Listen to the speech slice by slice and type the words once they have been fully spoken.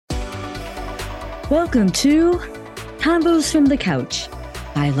Welcome to Convos from the Couch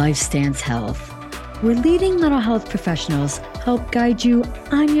by LifeStance Health, where leading mental health professionals help guide you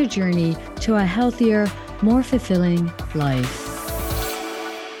on your journey to a healthier, more fulfilling life.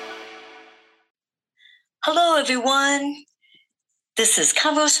 Hello, everyone. This is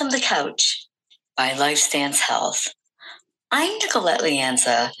Convos from the Couch by LifeStance Health. I'm Nicolette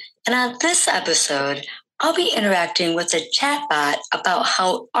Lianza, and on this episode, I'll be interacting with a chatbot about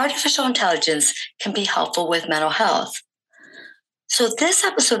how artificial intelligence can be helpful with mental health. So this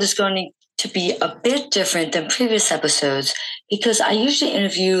episode is going to be a bit different than previous episodes because I usually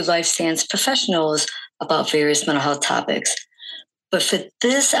interview LifeStance professionals about various mental health topics. But for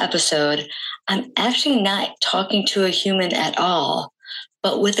this episode, I'm actually not talking to a human at all,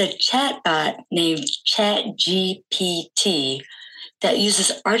 but with a chatbot named ChatGPT that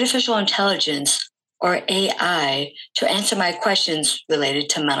uses artificial intelligence or AI to answer my questions related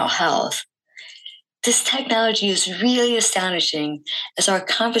to mental health. This technology is really astonishing as our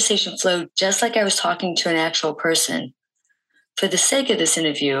conversation flowed just like I was talking to an actual person. For the sake of this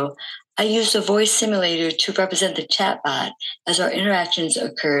interview, I used a voice simulator to represent the chatbot as our interactions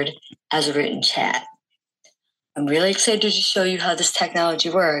occurred as a written chat. I'm really excited to show you how this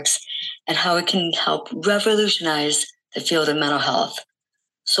technology works and how it can help revolutionize the field of mental health.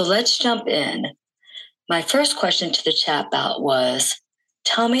 So let's jump in. My first question to the chatbot was,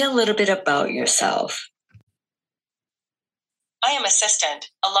 tell me a little bit about yourself. I am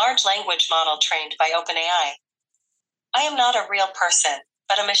Assistant, a large language model trained by OpenAI. I am not a real person,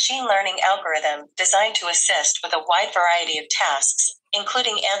 but a machine learning algorithm designed to assist with a wide variety of tasks,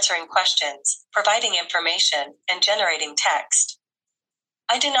 including answering questions, providing information, and generating text.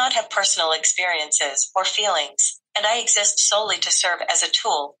 I do not have personal experiences or feelings, and I exist solely to serve as a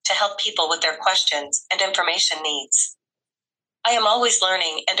tool to help people with their questions and information needs. I am always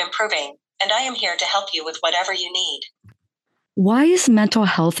learning and improving, and I am here to help you with whatever you need. Why is mental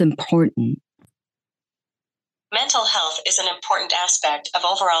health important? Mental health is an important aspect of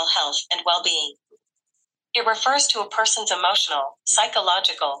overall health and well-being. It refers to a person's emotional,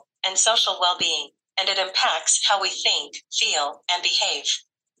 psychological, and social well-being, and it impacts how we think, feel, and behave.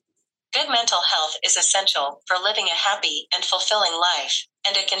 Good mental health is essential for living a happy and fulfilling life,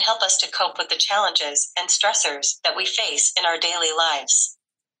 and it can help us to cope with the challenges and stressors that we face in our daily lives.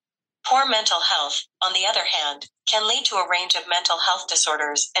 Poor mental health, on the other hand, can lead to a range of mental health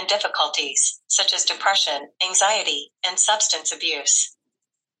disorders and difficulties, such as depression, anxiety, and substance abuse.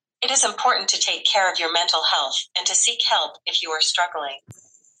 It is important to take care of your mental health and to seek help if you are struggling.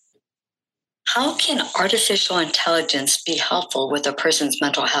 How can artificial intelligence be helpful with a person's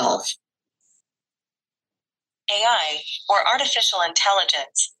mental health? AI, or artificial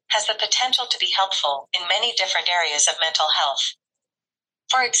intelligence, has the potential to be helpful in many different areas of mental health.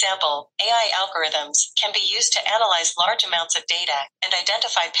 For example, AI algorithms can be used to analyze large amounts of data and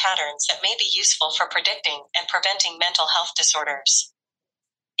identify patterns that may be useful for predicting and preventing mental health disorders.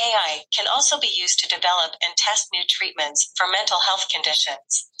 AI can also be used to develop and test new treatments for mental health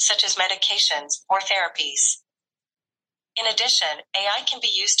conditions, such as medications or therapies. In addition, AI can be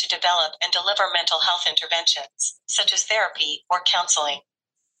used to develop and deliver mental health interventions, such as therapy or counseling.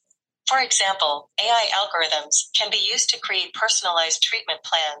 For example, AI algorithms can be used to create personalized treatment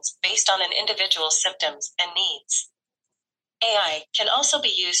plans based on an individual's symptoms and needs. AI can also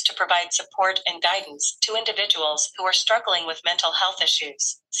be used to provide support and guidance to individuals who are struggling with mental health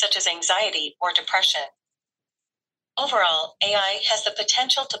issues, such as anxiety or depression. Overall, AI has the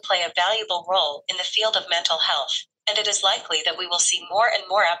potential to play a valuable role in the field of mental health, and it is likely that we will see more and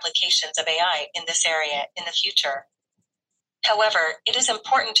more applications of AI in this area in the future. However, it is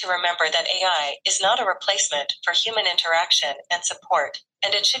important to remember that AI is not a replacement for human interaction and support,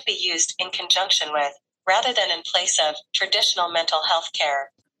 and it should be used in conjunction with, rather than in place of, traditional mental health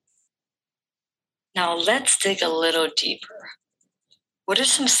care. Now let's dig a little deeper. What are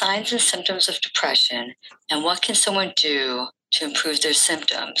some signs and symptoms of depression, and what can someone do to improve their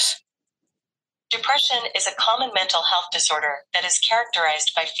symptoms? Depression is a common mental health disorder that is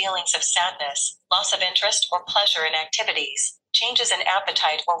characterized by feelings of sadness, loss of interest or pleasure in activities, changes in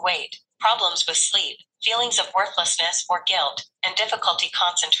appetite or weight, problems with sleep, feelings of worthlessness or guilt, and difficulty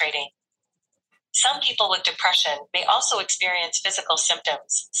concentrating. Some people with depression may also experience physical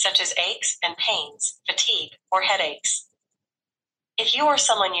symptoms, such as aches and pains, fatigue, or headaches. If you or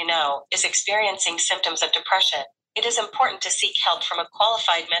someone you know is experiencing symptoms of depression, it is important to seek help from a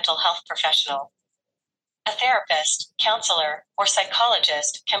qualified mental health professional. A therapist, counselor, or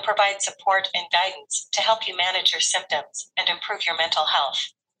psychologist can provide support and guidance to help you manage your symptoms and improve your mental health.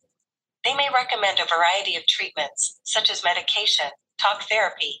 They may recommend a variety of treatments, such as medication, talk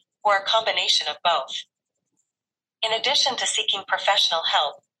therapy, or a combination of both. In addition to seeking professional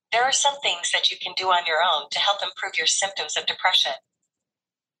help, there are some things that you can do on your own to help improve your symptoms of depression.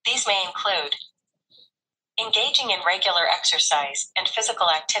 These may include engaging in regular exercise and physical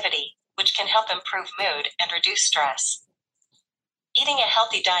activity, which can help improve mood and reduce stress. Eating a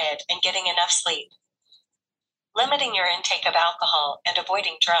healthy diet and getting enough sleep. Limiting your intake of alcohol and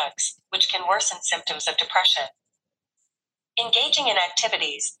avoiding drugs, which can worsen symptoms of depression. Engaging in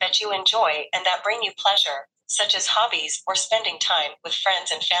activities that you enjoy and that bring you pleasure, such as hobbies or spending time with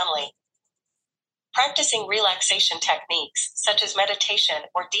friends and family. Practicing relaxation techniques, such as meditation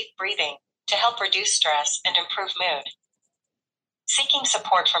or deep breathing, to help reduce stress and improve mood. Seeking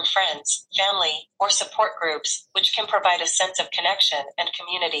support from friends, family, or support groups, which can provide a sense of connection and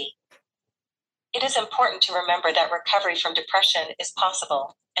community. It is important to remember that recovery from depression is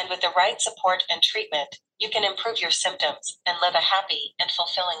possible, and with the right support and treatment, you can improve your symptoms and live a happy and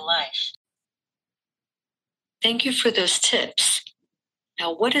fulfilling life. Thank you for those tips.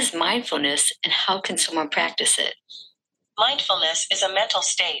 Now, what is mindfulness and how can someone practice it? Mindfulness is a mental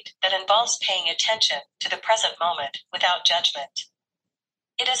state that involves paying attention to the present moment without judgment.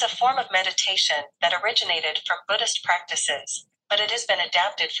 It is a form of meditation that originated from Buddhist practices, but it has been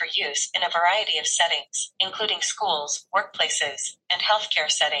adapted for use in a variety of settings, including schools, workplaces, and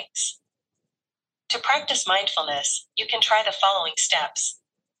healthcare settings. To practice mindfulness, you can try the following steps.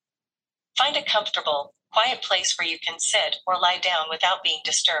 Find a comfortable, quiet place where you can sit or lie down without being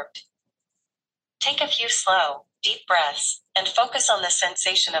disturbed. Take a few slow, deep breaths and focus on the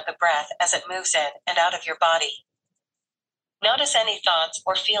sensation of the breath as it moves in and out of your body. Notice any thoughts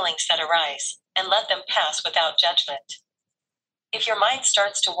or feelings that arise and let them pass without judgment. If your mind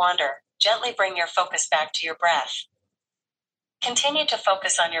starts to wander, gently bring your focus back to your breath. Continue to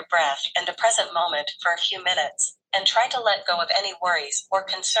focus on your breath and the present moment for a few minutes, and try to let go of any worries or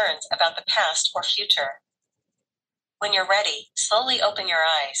concerns about the past or future. When you're ready, slowly open your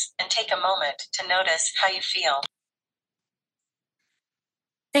eyes and take a moment to notice how you feel.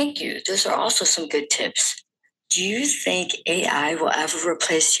 Thank you. Those are also some good tips. Do you think AI will ever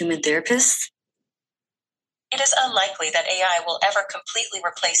replace human therapists? It is unlikely that AI will ever completely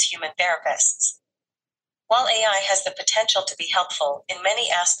replace human therapists. While AI has the potential to be helpful in many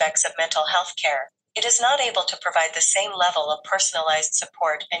aspects of mental health care, it is not able to provide the same level of personalized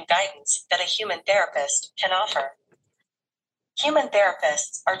support and guidance that a human therapist can offer. Human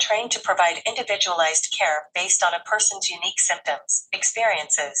therapists are trained to provide individualized care based on a person's unique symptoms,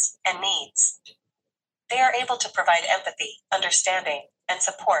 experiences, and needs. They are able to provide empathy, understanding, and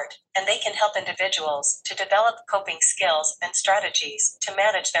support, and they can help individuals to develop coping skills and strategies to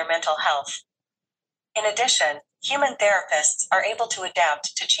manage their mental health. In addition, human therapists are able to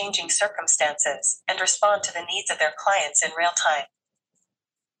adapt to changing circumstances and respond to the needs of their clients in real time.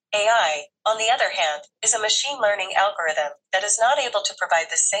 AI, on the other hand, is a machine learning algorithm that is not able to provide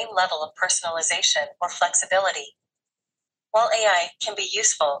the same level of personalization or flexibility. While AI can be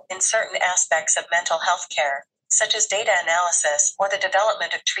useful in certain aspects of mental health care, such as data analysis or the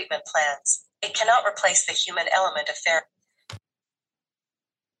development of treatment plans, it cannot replace the human element of therapy.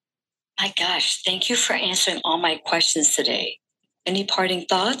 My gosh, thank you for answering all my questions today. Any parting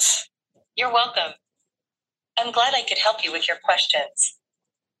thoughts? You're welcome. I'm glad I could help you with your questions.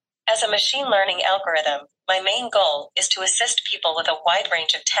 As a machine learning algorithm, my main goal is to assist people with a wide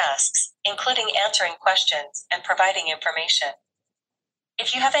range of tasks, including answering questions and providing information.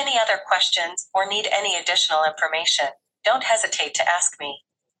 If you have any other questions or need any additional information, don't hesitate to ask me.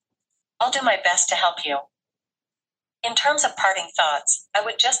 I'll do my best to help you. In terms of parting thoughts, I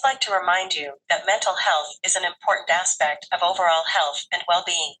would just like to remind you that mental health is an important aspect of overall health and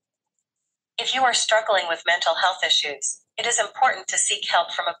well-being. If you are struggling with mental health issues, it is important to seek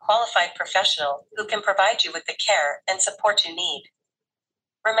help from a qualified professional who can provide you with the care and support you need.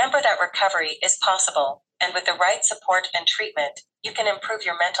 Remember that recovery is possible, and with the right support and treatment, you can improve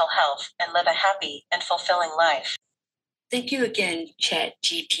your mental health and live a happy and fulfilling life. Thank you again,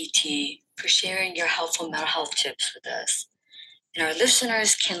 ChatGPT, for sharing your helpful mental health tips with us. And our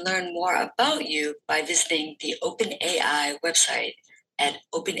listeners can learn more about you by visiting the OpenAI website at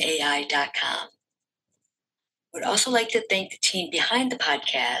openai.com. Would also like to thank the team behind the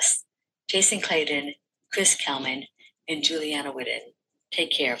podcast, Jason Clayton, Chris Kelman, and Juliana Whitten.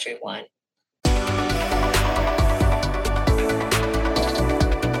 Take care, everyone.